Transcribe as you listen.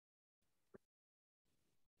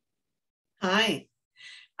Hi,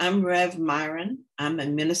 I'm Rev Myron. I'm a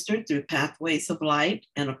minister through Pathways of Light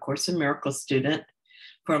and a Course in Miracles student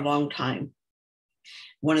for a long time.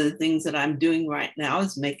 One of the things that I'm doing right now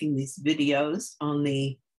is making these videos on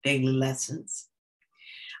the daily lessons.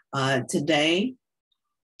 Today,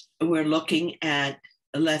 we're looking at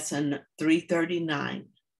lesson 339.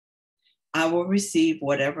 I will receive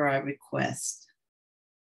whatever I request.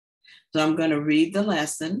 So I'm going to read the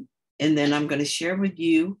lesson, and then I'm going to share with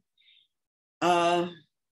you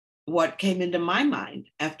what came into my mind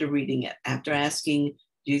after reading it, after asking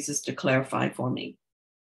Jesus to clarify for me.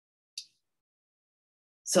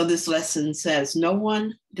 So this lesson says, no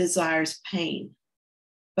one desires pain,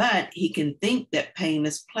 but he can think that pain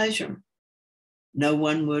is pleasure. No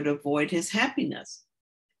one would avoid his happiness,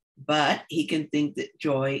 but he can think that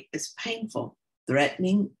joy is painful,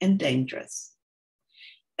 threatening, and dangerous.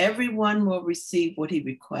 Everyone will receive what he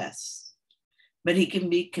requests, but he can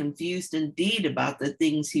be confused indeed about the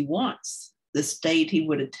things he wants, the state he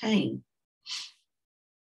would attain.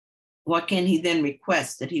 What can he then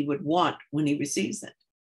request that he would want when he receives it?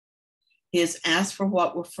 He has asked for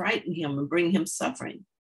what will frighten him and bring him suffering.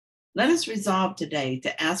 Let us resolve today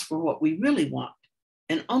to ask for what we really want,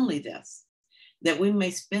 and only this, that we may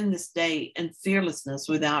spend this day in fearlessness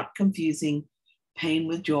without confusing pain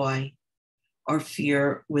with joy or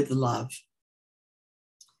fear with love.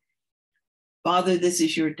 Father, this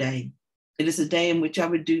is your day. It is a day in which I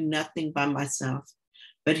would do nothing by myself,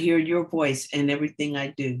 but hear your voice in everything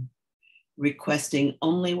I do, requesting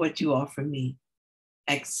only what you offer me,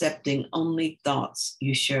 accepting only thoughts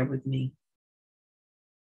you share with me.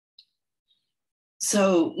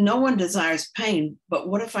 So no one desires pain, but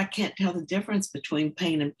what if I can't tell the difference between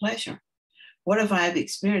pain and pleasure? What if I have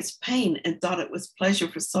experienced pain and thought it was pleasure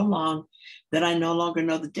for so long that I no longer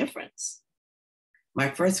know the difference? My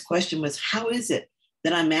first question was, how is it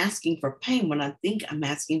that I'm asking for pain when I think I'm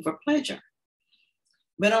asking for pleasure?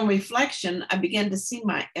 But on reflection, I began to see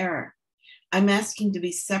my error. I'm asking to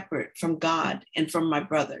be separate from God and from my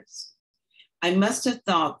brothers. I must have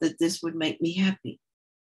thought that this would make me happy.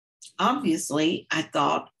 Obviously, I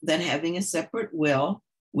thought that having a separate will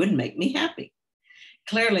would make me happy.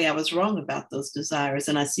 Clearly, I was wrong about those desires,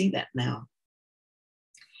 and I see that now.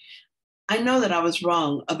 I know that I was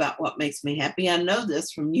wrong about what makes me happy. I know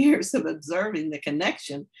this from years of observing the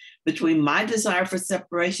connection between my desire for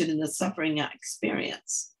separation and the suffering I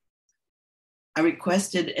experience. I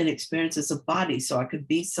requested an experience as a body so I could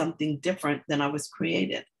be something different than I was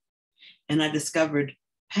created. And I discovered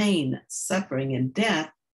pain, suffering, and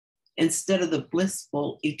death instead of the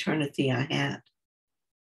blissful eternity I had.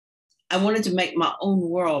 I wanted to make my own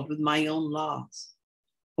world with my own laws.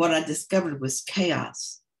 What I discovered was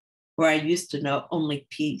chaos, where I used to know only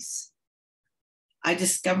peace. I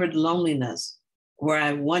discovered loneliness, where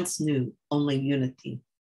I once knew only unity.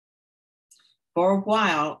 For a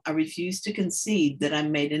while, I refused to concede that I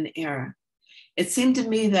made an error. It seemed to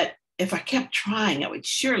me that if I kept trying, I would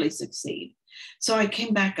surely succeed. So I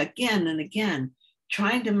came back again and again,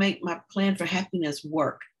 trying to make my plan for happiness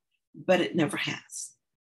work, but it never has.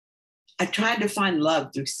 I tried to find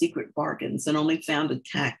love through secret bargains and only found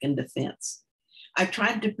attack and defense. I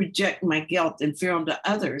tried to project my guilt and fear onto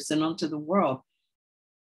others and onto the world,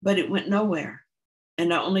 but it went nowhere,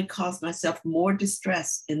 and I only caused myself more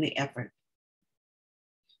distress in the effort.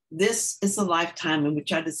 This is a lifetime in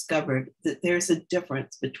which I discovered that there's a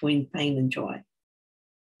difference between pain and joy.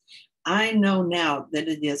 I know now that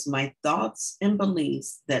it is my thoughts and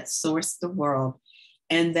beliefs that source the world,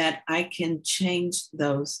 and that I can change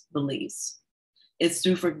those beliefs. It's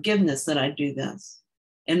through forgiveness that I do this.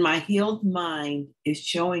 And my healed mind is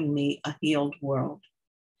showing me a healed world.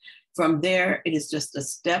 From there, it is just a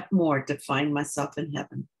step more to find myself in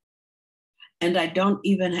heaven. And I don't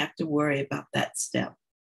even have to worry about that step.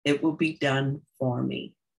 It will be done for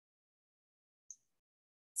me.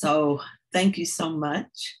 So thank you so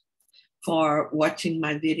much for watching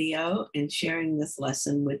my video and sharing this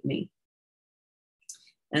lesson with me.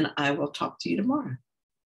 And I will talk to you tomorrow.